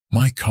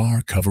My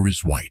car cover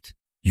is white.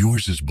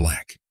 Yours is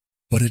black.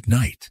 But at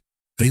night,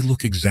 they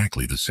look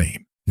exactly the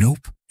same.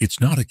 Nope, it's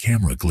not a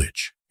camera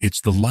glitch. It's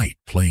the light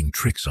playing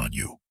tricks on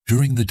you.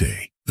 During the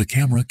day, the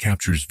camera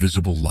captures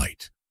visible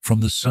light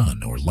from the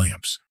sun or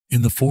lamps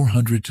in the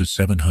 400 to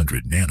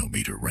 700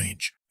 nanometer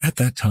range. At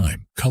that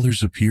time,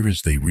 colors appear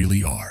as they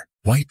really are.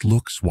 White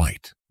looks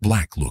white,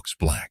 black looks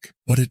black.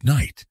 But at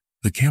night,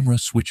 the camera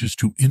switches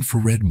to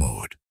infrared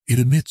mode. It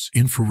emits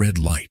infrared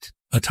light,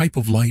 a type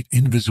of light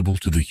invisible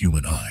to the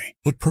human eye,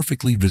 but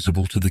perfectly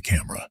visible to the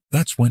camera.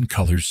 That's when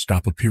colors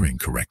stop appearing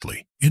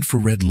correctly.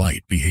 Infrared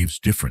light behaves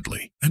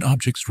differently, and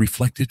objects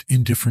reflect it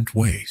in different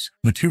ways.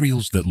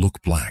 Materials that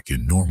look black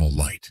in normal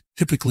light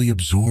typically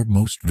absorb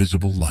most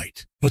visible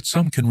light, but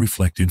some can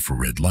reflect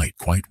infrared light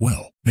quite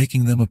well,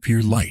 making them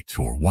appear light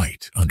or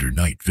white under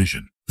night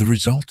vision. The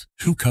result,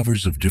 two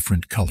covers of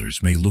different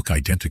colors may look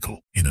identical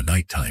in a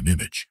nighttime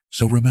image.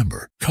 So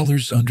remember,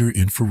 colors under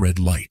infrared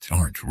light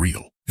aren't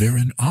real. They're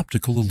an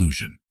optical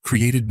illusion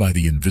created by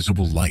the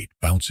invisible light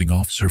bouncing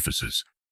off surfaces